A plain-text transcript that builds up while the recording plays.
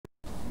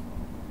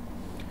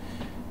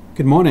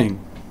Good morning,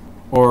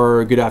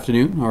 or good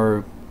afternoon,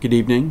 or good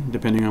evening,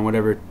 depending on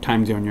whatever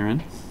time zone you're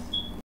in.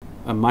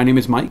 My name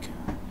is Mike,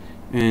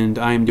 and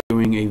I'm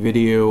doing a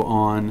video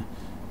on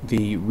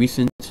the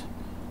recent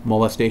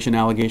molestation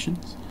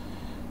allegations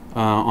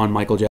on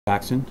Michael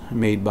Jackson,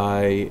 made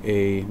by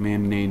a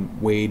man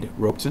named Wade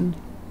Robson.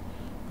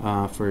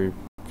 For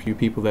a few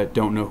people that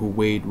don't know who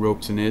Wade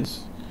Robson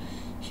is,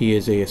 he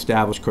is an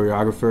established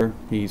choreographer.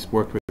 He's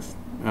worked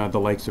with the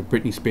likes of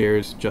Britney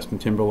Spears, Justin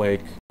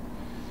Timberlake,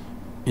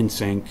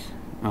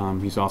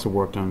 NSYNC. He's also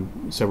worked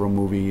on several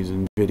movies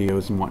and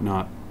videos and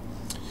whatnot.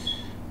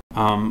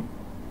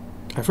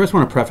 I first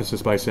want to preface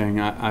this by saying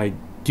I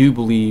do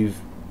believe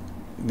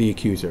the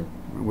accuser,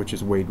 which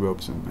is Wade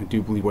Robson. I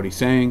do believe what he's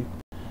saying.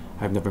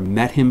 I've never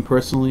met him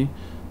personally,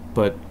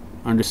 but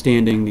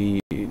understanding the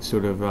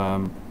sort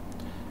of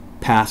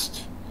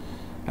past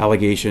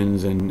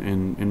allegations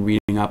and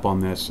reading up on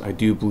this, I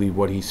do believe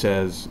what he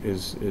says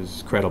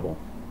is credible.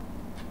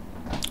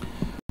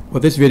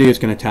 What this video is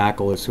going to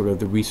tackle is sort of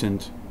the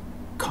recent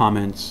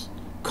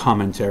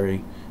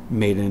commentary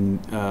made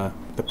in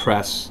the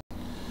press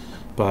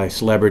by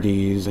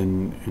celebrities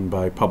and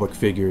by public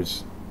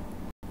figures,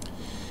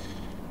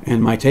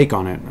 and my take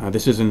on it.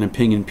 This is an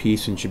opinion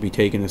piece and should be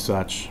taken as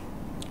such.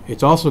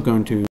 It's also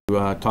going to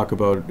talk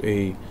about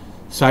a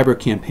cyber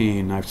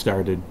campaign I've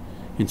started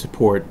in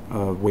support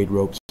of Wade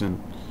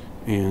Robson,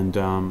 and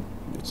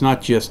it's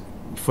not just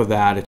for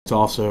that, it's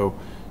also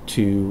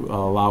to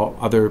allow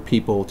other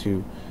people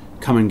to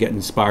come and get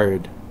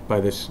inspired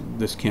by this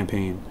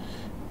campaign,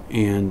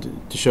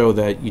 and to show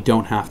that you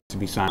don't have to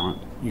be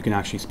silent. You can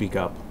actually speak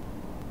up.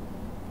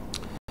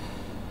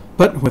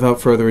 But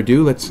without further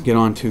ado, let's get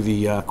on to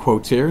the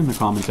quotes here in the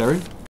commentary.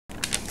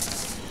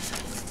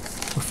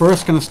 We're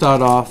first going to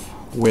start off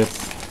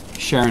with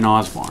Sharon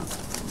Osbourne.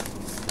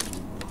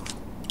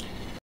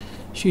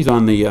 She's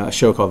on the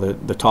show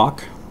called The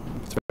Talk.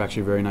 It's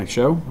actually a very nice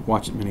show. I've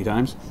watched it many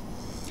times.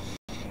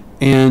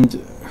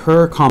 And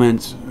her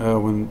comment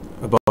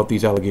about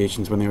these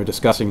allegations when they were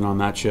discussing it on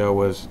that show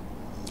was,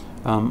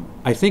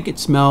 I think it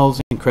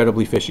smells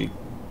incredibly fishy.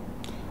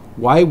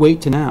 Why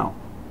wait to now?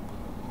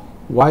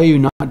 Why are you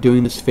not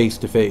doing this face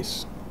to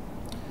face?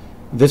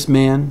 This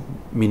man,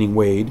 meaning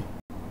Wade,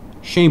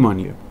 shame on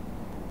you.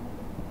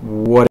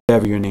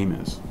 Whatever your name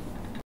is.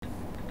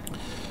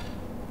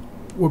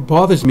 What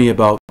bothers me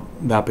about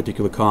that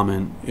particular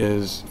comment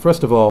is,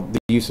 first of all, the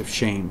use of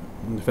shame,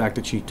 and the fact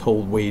that she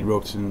told Wade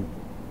Robson,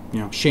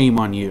 shame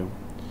on you.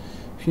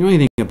 If you know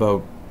anything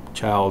about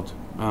child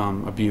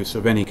abuse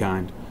of any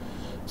kind,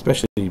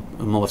 especially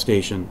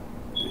molestation,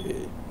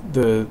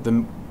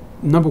 the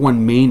number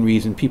one main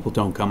reason people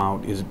don't come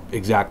out is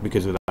exactly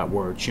because of that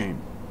word,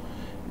 shame.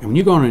 And when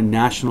you go on a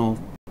national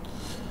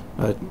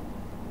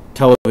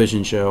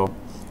television show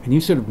and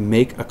you sort of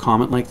make a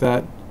comment like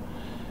that,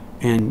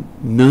 and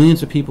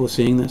millions of people are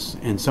seeing this,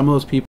 and some of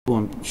those people,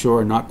 I'm sure,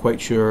 are not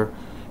quite sure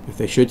if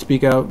they should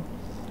speak out,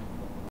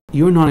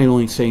 you're not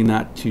only saying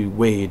that to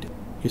Wade,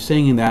 you're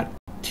saying that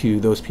to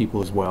those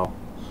people as well.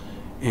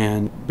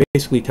 And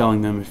basically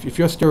telling them, if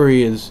your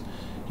story is,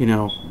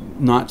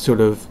 not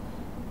sort of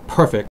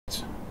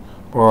perfect,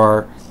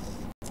 or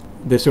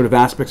there's sort of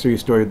aspects of your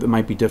story that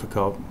might be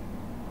difficult,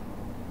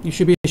 you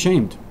should be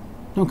ashamed.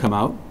 Don't come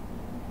out.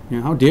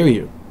 How dare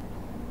you?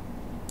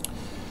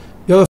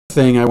 The other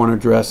thing I want to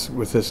address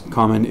with this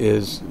comment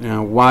is,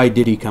 why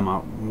did he come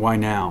out? Why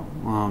now?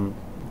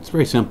 It's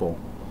very simple.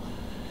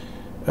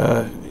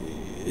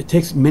 It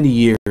takes many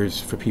years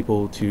for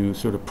people to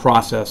sort of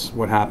process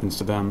what happens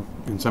to them.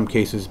 In some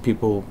cases,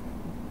 people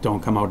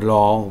don't come out at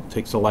all. It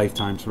takes a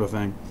lifetime sort of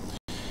thing.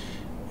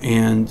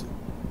 And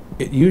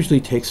it usually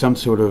takes some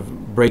sort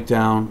of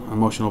breakdown,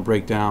 emotional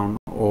breakdown,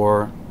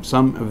 or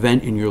some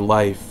event in your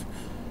life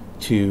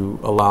to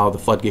allow the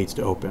floodgates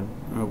to open.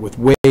 With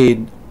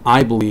Wade,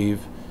 I believe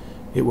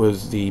it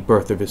was the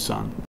birth of his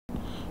son.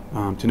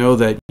 To know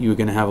that you were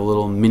going to have a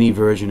little mini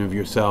version of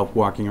yourself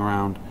walking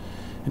around,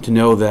 and to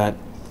know that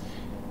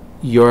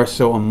you're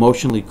so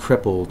emotionally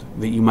crippled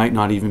that you might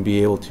not even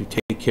be able to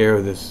take care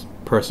of this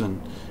person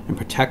and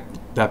protect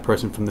that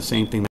person from the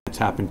same thing that's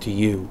happened to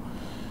you,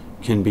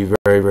 can be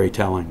very, very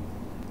telling.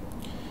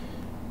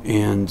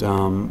 And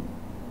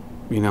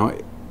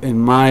in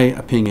my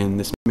opinion,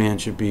 this man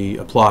should be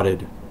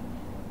applauded,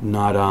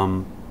 not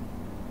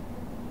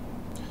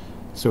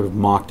sort of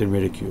mocked and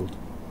ridiculed.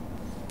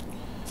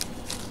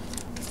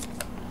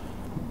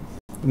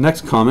 The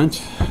next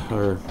comment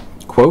or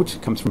quote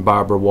comes from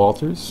Barbara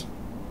Walters.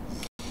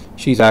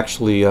 She's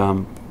actually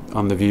on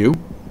The View.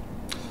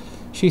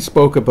 She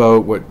spoke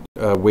about what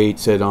Wade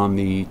said on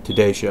the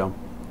Today Show,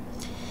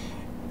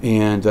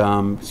 and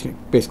she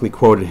basically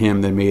quoted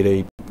him, then made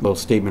a little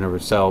statement of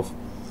herself.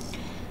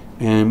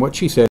 And what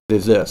she said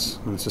is this,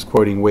 and this is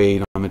quoting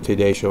Wade on the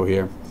Today Show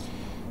here.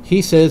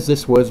 He says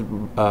this was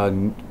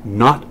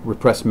not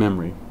repressed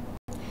memory.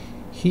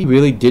 He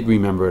really did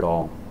remember it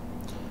all.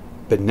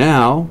 But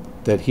now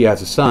that he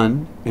has a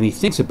son and he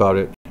thinks about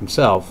it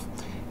himself,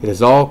 it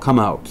has all come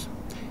out,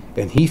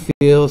 and he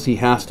feels he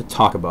has to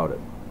talk about it.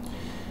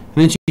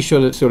 And then she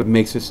sort of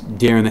makes this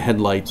deer in the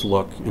headlights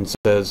look and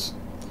says,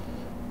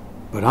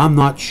 "But I'm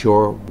not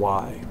sure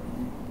why."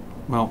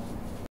 Well,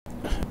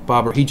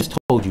 Barbara, he just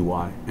told you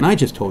why, and I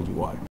just told you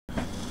why.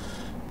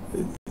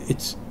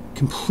 It's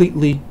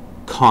completely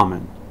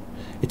common.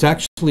 It's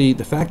actually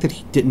the fact that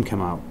he didn't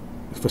come out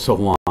for so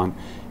long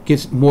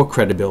gives more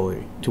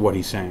credibility to what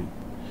he's saying.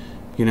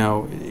 You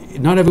know,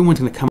 not everyone's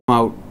going to come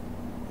out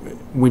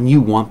when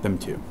you want them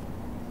to.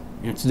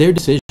 It's their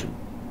decision.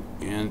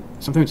 And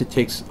sometimes it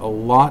takes a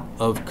lot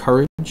of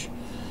courage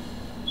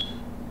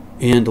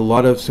and a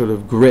lot of sort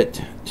of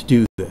grit to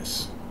do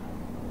this.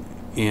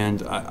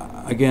 And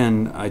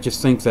again, I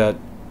just think that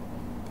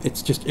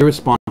it's just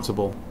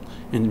irresponsible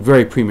and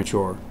very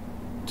premature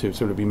to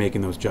sort of be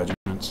making those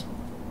judgments.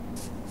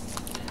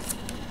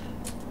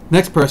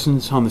 Next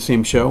person's on the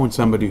same show, and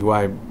somebody who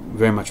I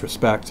very much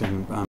respect,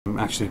 and I'm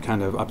actually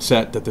kind of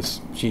upset that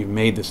she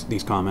made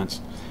these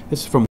comments.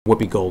 This is from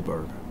Whoopi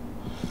Goldberg.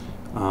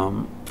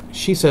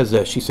 She says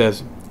this. She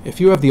says, "If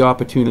you have the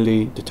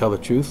opportunity to tell the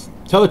truth,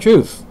 tell the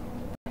truth.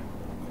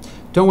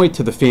 Don't wait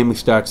till the family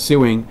starts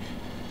suing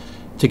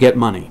to get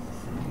money."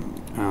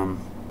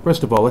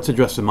 First of all, let's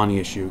address the money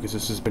issue, because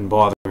this has been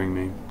bothering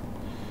me.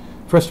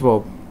 First of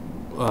all,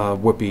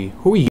 Whoopi,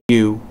 who are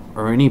you,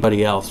 or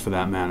anybody else for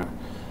that matter,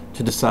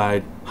 to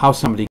decide how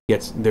somebody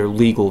gets their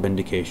legal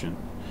vindication?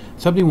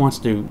 Somebody wants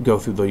to go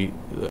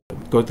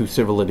through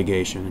civil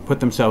litigation and put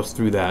themselves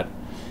through that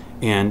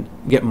and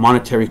get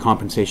monetary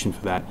compensation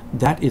for that.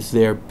 That is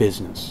their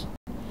business.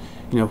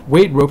 You know,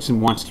 Wade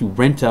Robson wants to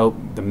rent out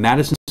the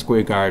Madison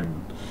Square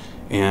Garden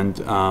and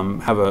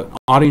have an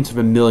audience of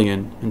 1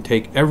 million and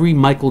take every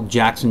Michael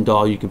Jackson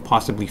doll you can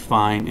possibly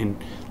find and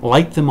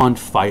light them on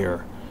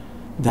fire.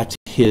 That's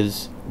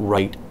his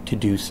right to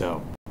do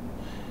so.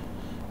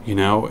 You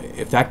know,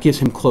 if that gives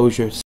him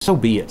closure, so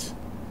be it.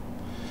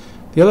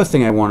 The other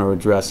thing I want to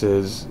address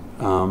is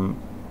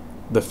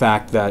the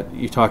fact that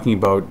you're talking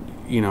about,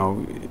 you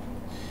know,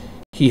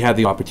 he had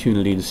the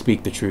opportunity to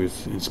speak the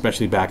truth,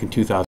 especially back in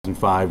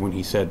 2005 when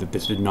he said that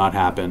this did not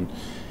happen.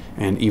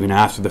 And even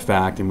after the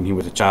fact, and when he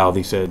was a child,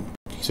 he said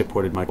he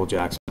supported Michael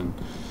Jackson.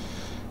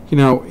 You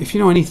know, if you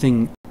know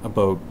anything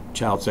about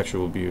child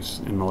sexual abuse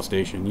and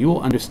molestation, you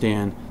will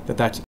understand that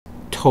that's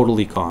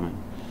totally common.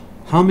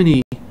 How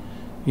many,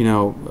 you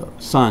know,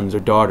 sons or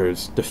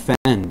daughters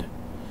defend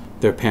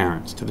their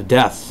parents to the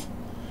death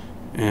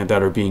and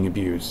that are being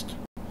abused?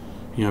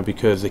 You know,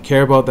 because they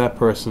care about that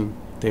person,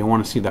 they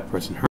want to see that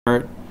person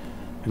hurt.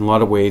 In a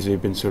lot of ways,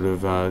 they've been sort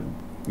of,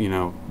 you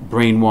know,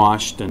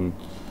 brainwashed and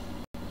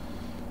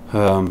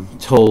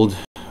told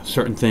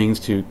certain things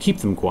to keep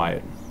them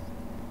quiet.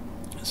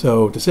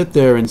 So to sit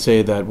there and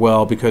say that,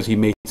 well, because he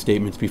made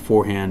statements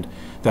beforehand,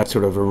 that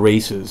sort of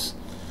erases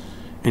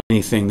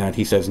anything that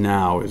he says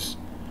now is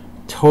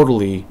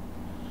totally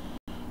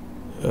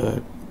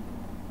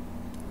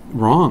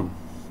wrong.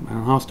 I don't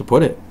know how else to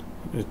put it.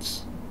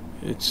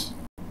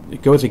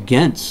 It goes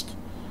against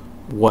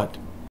what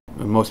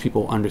most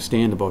people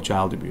understand about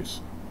child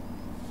abuse.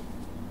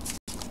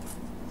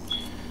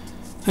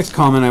 Next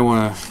comment I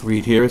want to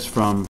read here is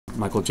from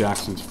Michael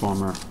Jackson's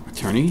former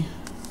attorney,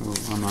 who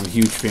I'm not a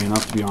huge fan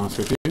of, to be honest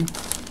with you.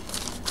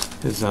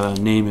 His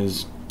name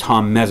is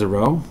Tom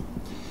Mesereau.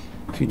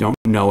 If you don't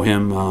know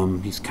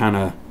him, he's kind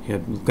of a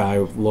guy,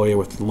 lawyer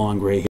with long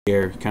gray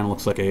hair. He kind of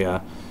looks like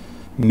a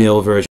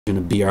male version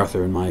of B.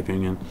 Arthur, in my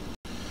opinion.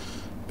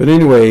 But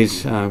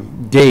anyways,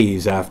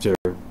 days after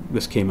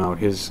this came out,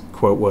 his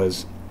quote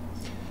was,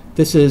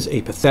 "This is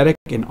a pathetic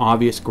and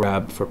obvious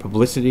grab for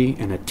publicity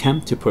and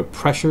attempt to put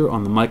pressure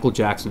on the Michael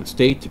Jackson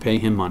estate to pay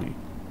him money."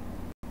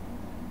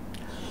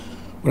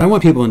 What I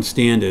want people to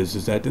understand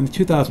is that in the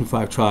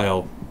 2005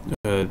 trial,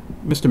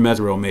 Mr.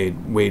 Mesereau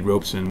made Wade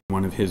Robson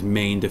one of his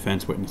main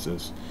defense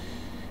witnesses.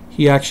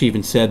 He actually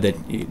even said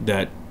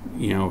that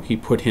you know, he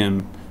put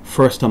him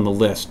first on the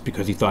list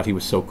because he thought he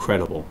was so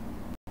credible.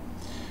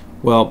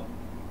 Well,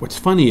 what's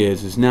funny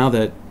is now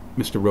that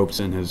Mr.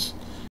 Robson has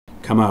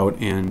come out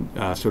and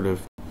sort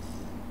of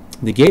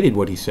negated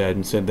what he said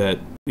and said that,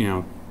 you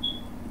know,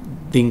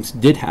 things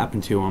did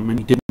happen to him and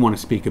he didn't want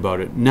to speak about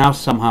it. Now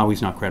somehow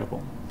he's not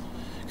credible.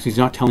 Because he's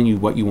not telling you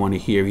what you want to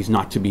hear. He's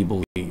not to be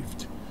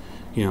believed.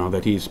 You know,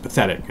 that he's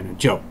pathetic and a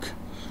joke.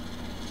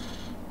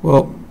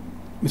 Well,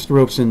 Mr.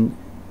 Robson,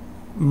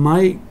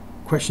 my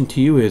question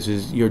to you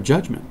is your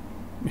judgment.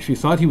 If you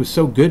thought he was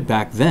so good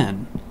back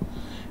then,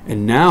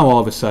 and now all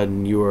of a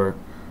sudden you're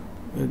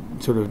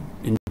sort of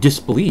in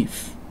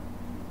disbelief,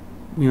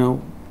 you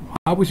know,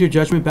 how was your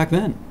judgment back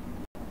then?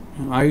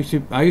 Are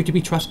you to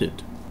be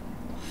trusted?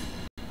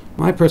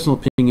 My personal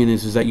opinion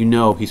is that you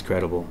know he's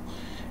credible,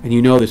 and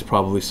you know there's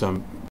probably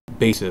some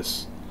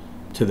basis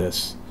to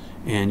this,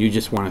 and you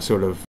just want to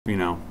sort of, you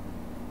know,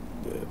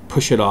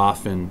 push it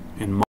off and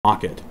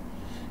mock it,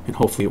 and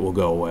hopefully it will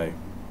go away.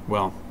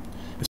 Well,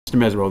 Mr.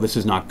 Mesereau, this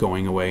is not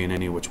going away in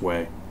any which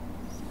way.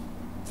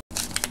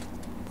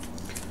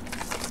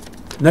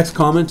 Next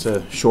comment's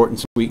a short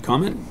and sweet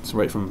comment. It's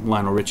right from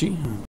Lionel Richie,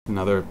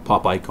 another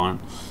pop icon.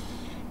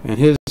 And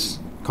his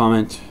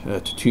comment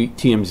to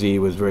TMZ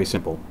was very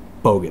simple: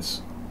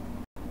 bogus.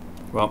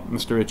 Well,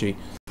 Mr. Ritchie,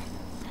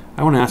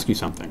 I want to ask you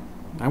something.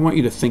 I want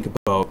you to think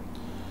about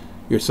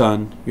your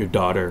son, your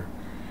daughter,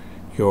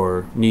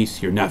 your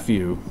niece, your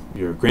nephew,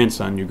 your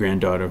grandson, your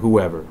granddaughter,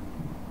 whoever,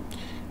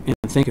 and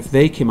think if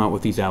they came out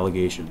with these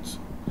allegations,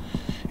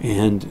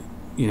 and,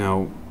 you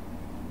know,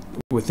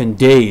 within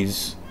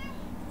days,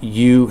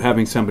 you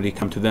having somebody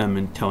come to them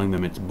and telling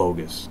them it's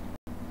bogus.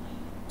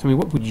 Tell me,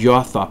 what would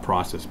your thought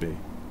process be?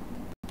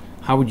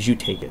 How would you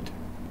take it?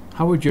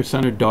 How would your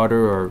son or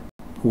daughter or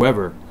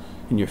whoever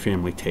in your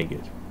family take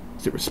it?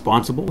 Is it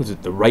responsible? Is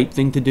it the right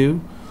thing to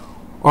do?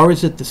 Or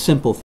is it the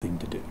simple thing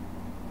to do?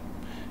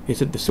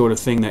 Is it the sort of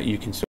thing that you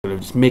can sort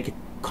of just make a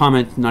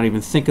comment, not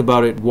even think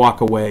about it, walk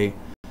away,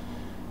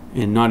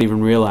 and not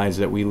even realize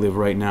that we live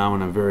right now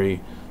in a very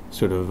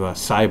sort of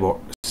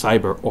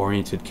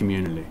cyber-oriented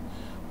community,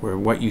 where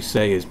what you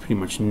say is pretty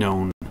much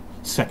known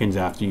seconds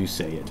after you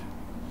say it?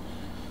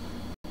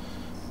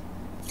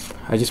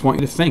 I just want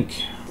you to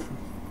think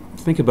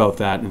about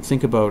that, and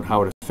think about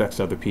how it affects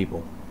other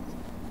people.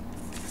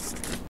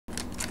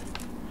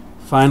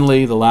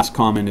 Finally, the last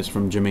comment is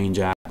from Jermaine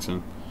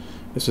Jackson.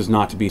 This is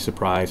not to be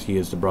surprised. He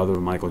is the brother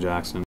of Michael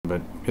Jackson,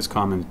 but his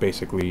comment is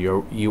basically,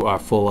 you are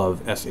full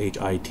of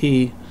shit. I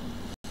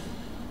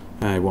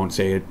won't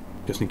say it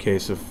just in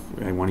case if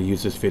I want to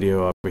use this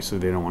video. Obviously,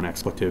 they don't want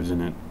expletives in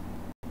it.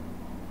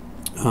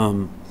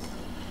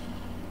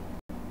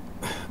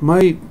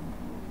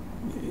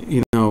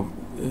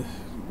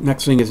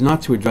 Next thing is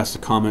not to address the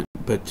comment,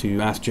 but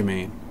to ask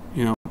Jermaine,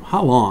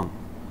 how long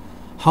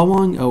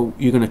are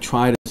you going to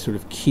try to sort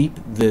of keep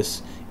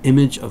this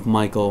image of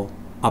Michael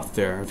up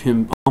there, of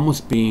him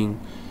almost being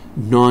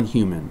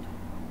non-human,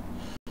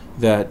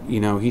 that,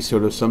 he's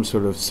sort of some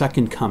sort of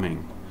second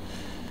coming,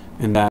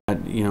 and that,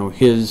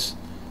 his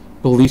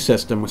belief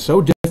system was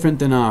so different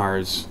than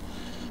ours,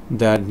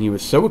 that he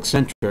was so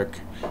eccentric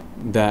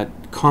that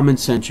common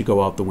sense should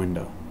go out the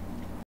window.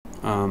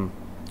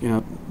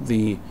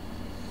 The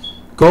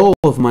goal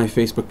of my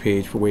Facebook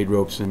page for Wade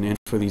Robson and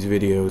for these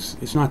videos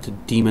is not to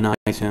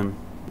demonize him,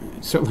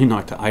 certainly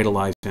not to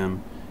idolize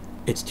him.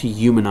 It's to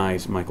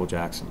humanize Michael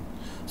Jackson,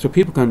 so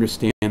people can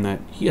understand that,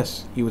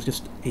 yes, he was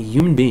just a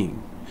human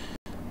being,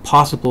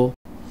 possible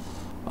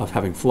of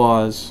having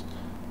flaws,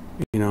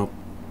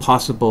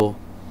 possible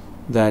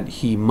that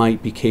he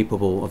might be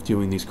capable of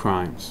doing these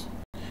crimes.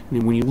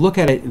 And when you look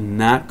at it in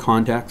that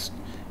context,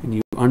 and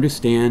you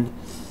understand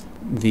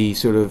the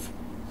sort of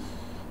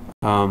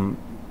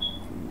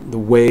the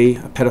way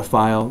a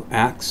pedophile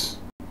acts,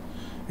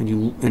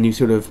 and you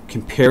sort of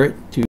compare it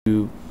to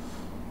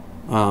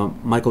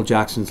Michael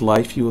Jackson's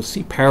life, you will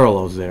see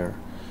parallels there.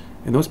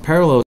 And those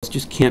parallels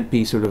just can't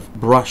be sort of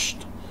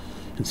brushed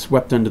and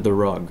swept under the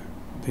rug.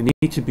 They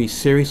need to be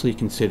seriously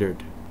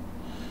considered.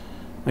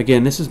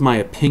 Again, this is my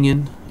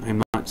opinion.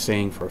 I'm not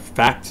saying for a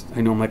fact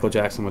I know Michael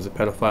Jackson was a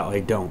pedophile. I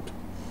don't.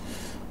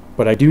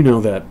 But I do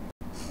know that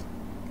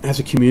as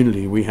a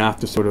community, we have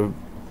to sort of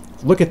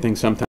look at things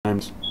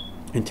sometimes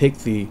and take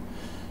the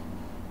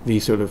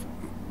sort of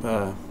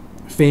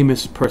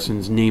famous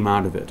person's name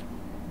out of it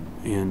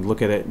and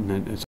look at it in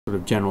a sort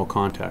of general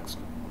context.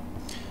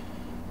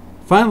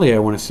 Finally, I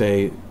want to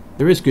say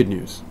there is good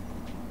news.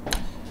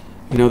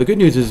 The good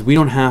news is we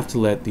don't have to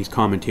let these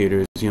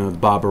commentators, the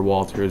Barbara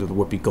Walters or the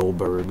Whoopi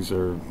Goldbergs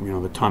or,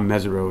 the Tom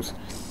Mesereaus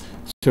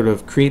sort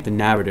of create the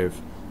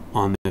narrative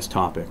on this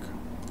topic.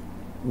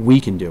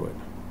 We can do it.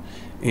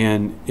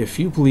 And if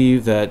you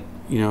believe that,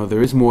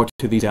 there is more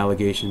to these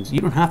allegations,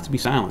 you don't have to be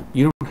silent.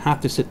 You don't have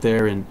to sit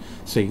there and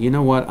say, you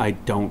know what, I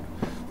don't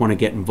want to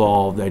get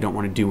involved. I don't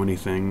want to do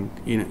anything.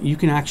 You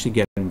can actually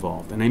get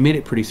involved. And I made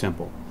it pretty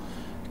simple.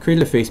 I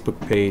created a Facebook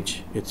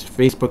page. It's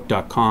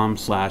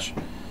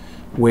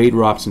facebook.com/Wade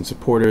Robson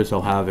supporters.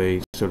 I'll have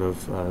a sort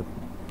of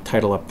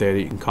title up there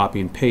that you can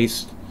copy and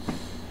paste.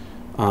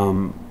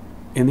 And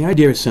the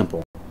idea is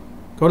simple.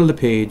 Go to the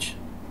page,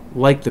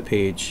 like the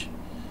page,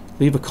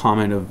 leave a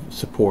comment of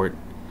support.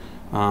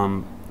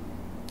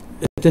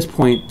 At this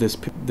point,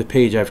 the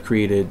page I've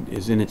created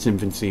is in its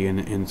infancy, and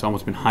it's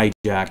almost been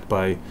hijacked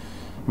by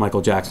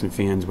Michael Jackson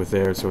fans with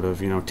their sort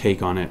of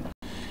take on it.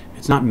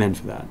 It's not meant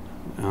for that.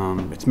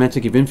 It's meant to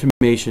give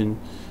information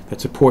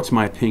that supports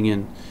my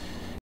opinion,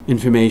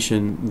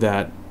 information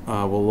that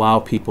will allow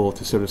people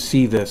to sort of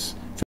see this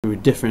through a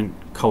different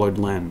colored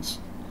lens.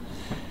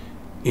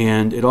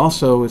 And it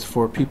also is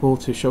for people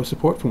to show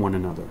support for one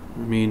another. I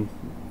mean,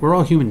 we're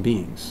all human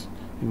beings,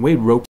 and Wade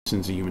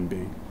Robson's a human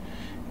being.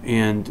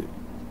 And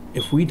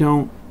if we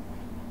don't,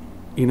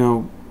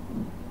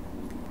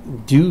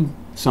 do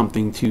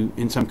something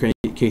in some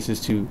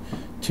cases to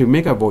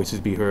make our voices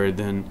be heard,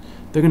 then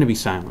they're going to be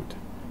silent.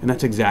 And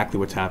that's exactly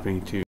what's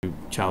happening to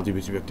child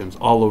abuse victims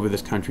all over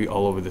this country,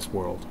 all over this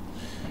world.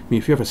 I mean,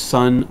 if you have a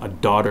son, a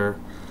daughter,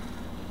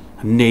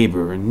 a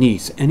neighbor, a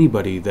niece,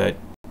 anybody that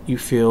you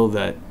feel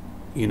that,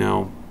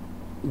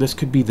 this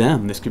could be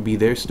them, this could be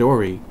their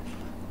story,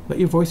 let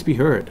your voice be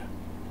heard.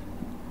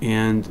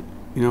 And,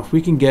 if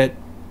we can get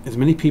as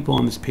many people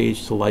on this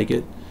page to like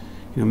it,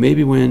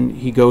 maybe when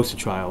he goes to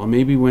trial, or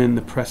maybe when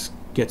the press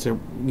gets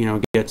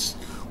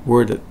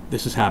word that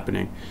this is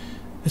happening,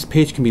 this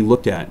page can be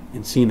looked at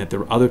and seen that there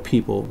are other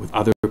people with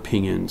other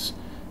opinions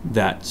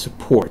that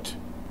support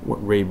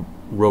what Wade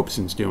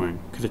Robson's doing,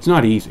 because it's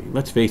not easy.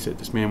 Let's face it,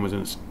 this man was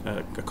an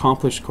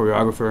accomplished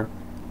choreographer.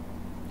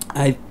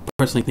 I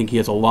personally think he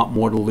has a lot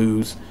more to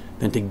lose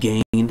than to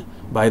gain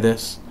by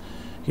this.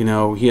 You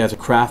know, he has a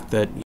craft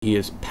that he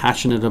is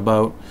passionate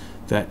about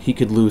that he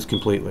could lose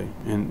completely.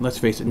 And let's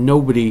face it,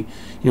 nobody,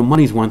 you know,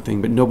 money's one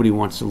thing, but nobody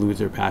wants to lose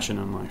their passion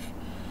in life.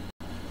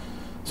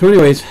 So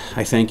anyways,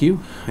 I thank you.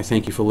 I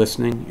thank you for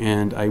listening,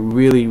 and I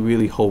really,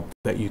 really hope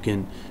that you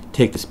can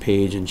take this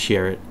page and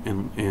share it,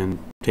 and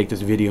take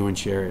this video and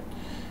share it,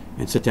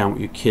 and sit down with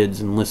your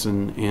kids and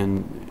listen,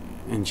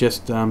 and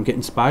just get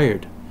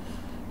inspired.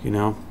 You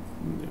know,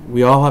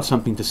 we all have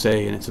something to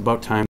say, and it's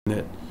about time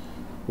that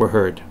we're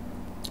heard.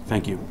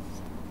 Thank you.